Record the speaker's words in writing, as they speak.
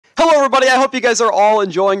Hello everybody, I hope you guys are all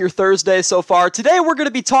enjoying your Thursday so far. Today we're going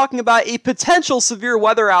to be talking about a potential severe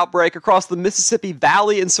weather outbreak across the Mississippi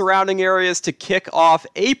Valley and surrounding areas to kick off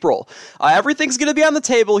April. Everything's going to be on the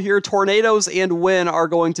table here. Tornadoes and wind are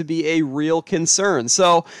going to be a real concern.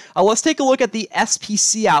 So let's take a look at the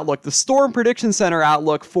SPC outlook, the Storm Prediction Center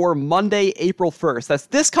outlook for Monday, April 1st. That's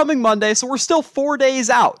this coming Monday, so we're still 4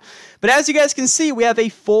 days out. But as you guys can see, we have a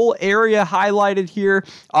full area highlighted here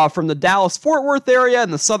from the Dallas-Fort Worth area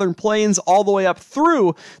and the Southern Plains all the way up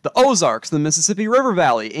through the Ozarks, the Mississippi River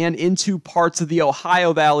Valley, and into parts of the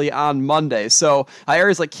Ohio Valley on Monday. So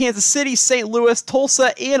areas like Kansas City, St. Louis,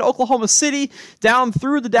 Tulsa, and Oklahoma City, down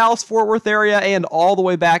through the Dallas-Fort Worth area and all the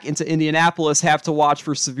way back into Indianapolis have to watch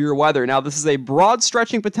for severe weather. Now, this is a broad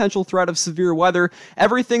stretching potential threat of severe weather.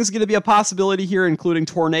 Everything's going to be a possibility here, including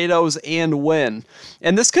tornadoes and wind.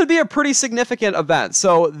 And this could be a pretty significant event.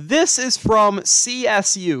 So this is from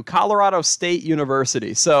CSU, Colorado State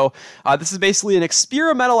University. So this is basically an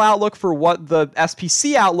experimental outlook for what the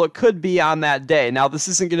SPC outlook could be on that day. Now, this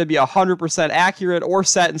isn't going to be 100% accurate or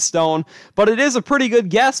set in stone, but it is a pretty good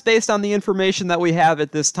guess based on the information that we have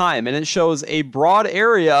at this time. And it shows a broad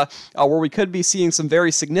area where we could be seeing some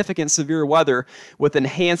very significant severe weather with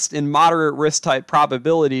enhanced and moderate risk type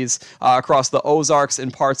probabilities across the Ozarks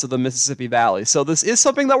and parts of the Mississippi Valley. So this is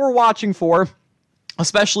something that we're watching for.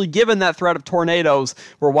 Especially given that threat of tornadoes,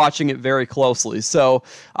 we're watching it very closely. So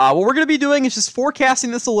what we're going to be doing is just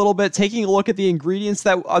forecasting this a little bit, taking a look at the ingredients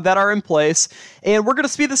that are in place, and we're going to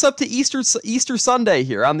speed this up to Easter Sunday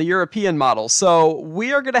here on the European model. So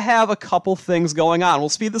we are going to have a couple things going on. We'll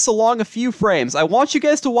speed this along a few frames. I want you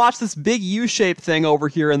guys to watch this big U-shaped thing over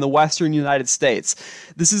here in the western United States.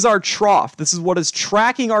 This is our trough. This is what is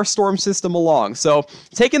tracking our storm system along. So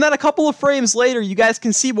taking that a couple of frames later, you guys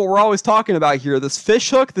can see what we're always talking about here, this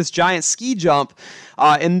fish hook, this giant ski jump,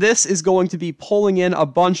 and this is going to be pulling in a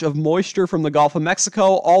bunch of moisture from the Gulf of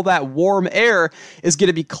Mexico. All that warm air is going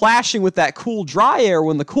to be clashing with that cool, dry air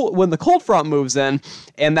when the cold front moves in,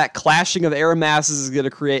 and that clashing of air masses is going to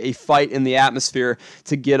create a fight in the atmosphere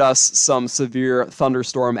to get us some severe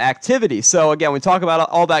thunderstorm activity. So again, we talk about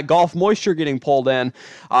all that Gulf moisture getting pulled in.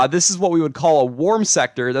 This is what we would call a warm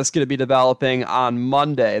sector that's going to be developing on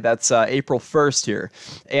Monday. That's April 1st here.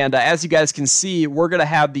 And as you guys can see, we're going to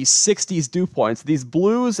have these 60s dew points. These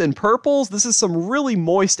blues and purples, this is some really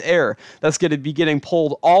moist air that's going to be getting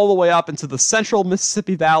pulled all the way up into the central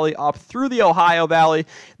Mississippi Valley, up through the Ohio Valley.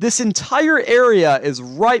 This entire area is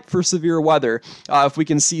ripe for severe weather if we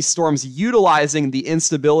can see storms utilizing the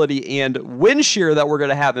instability and wind shear that we're going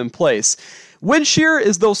to have in place. Wind shear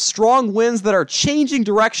is those strong winds that are changing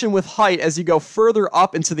direction with height as you go further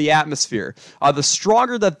up into the atmosphere. The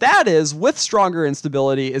stronger that is, with stronger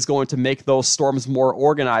instability, is going to make those storms more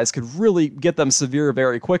organized, could really get them severe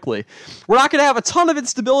very quickly. We're not going to have a ton of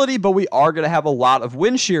instability, but we are going to have a lot of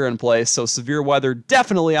wind shear in place, so severe weather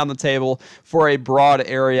definitely on the table for a broad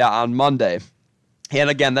area on Monday. And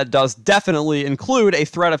again, that does definitely include a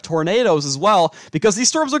threat of tornadoes as well, because these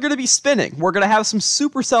storms are going to be spinning. We're going to have some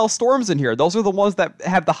supercell storms in here. Those are the ones that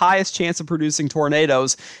have the highest chance of producing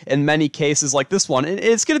tornadoes in many cases like this one. And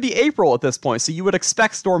it's going to be April at this point, so you would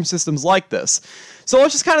expect storm systems like this. So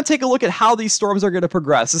let's just kind of take a look at how these storms are going to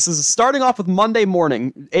progress. This is starting off with Monday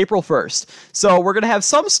morning, April 1st. So we're going to have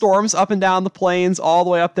some storms up and down the plains, all the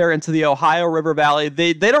way up there into the Ohio River Valley.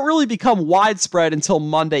 They don't really become widespread until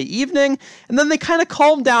Monday evening, and then they kind of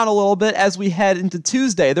calm down a little bit as we head into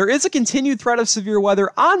Tuesday. There is a continued threat of severe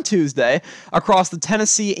weather on Tuesday across the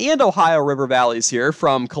Tennessee and Ohio River Valleys here,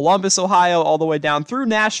 from Columbus, Ohio, all the way down through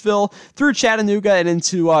Nashville, through Chattanooga, and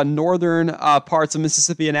into northern parts of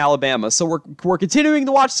Mississippi and Alabama. So we're continuing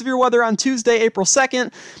to watch severe weather on Tuesday, April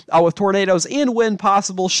 2nd, with tornadoes and wind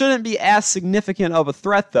possible. Shouldn't be as significant of a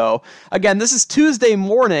threat, though. Again, this is Tuesday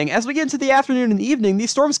morning. As we get into the afternoon and evening,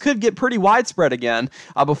 these storms could get pretty widespread again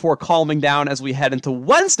before calming down as we head into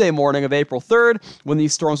Wednesday morning of April 3rd, when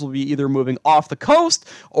these storms will be either moving off the coast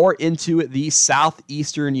or into the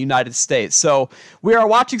southeastern United States. So we are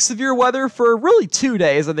watching severe weather for really 2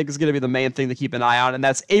 days, I think is going to be the main thing to keep an eye on, and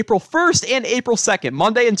that's April 1st and April 2nd,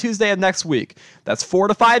 Monday and Tuesday of next week. That's 4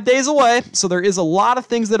 to 5 days away, so there is a lot of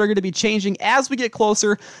things that are going to be changing as we get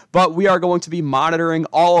closer, but we are going to be monitoring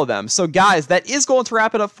all of them. So guys, that is going to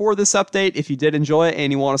wrap it up for this update. If you did enjoy it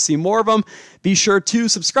and you want to see more of them, be sure to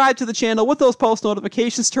subscribe to the channel with those post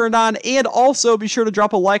notifications turned on, and also be sure to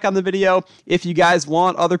drop a like on the video if you guys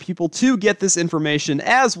want other people to get this information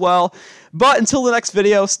as well. But until the next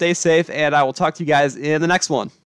video, stay safe, and I will talk to you guys in the next one.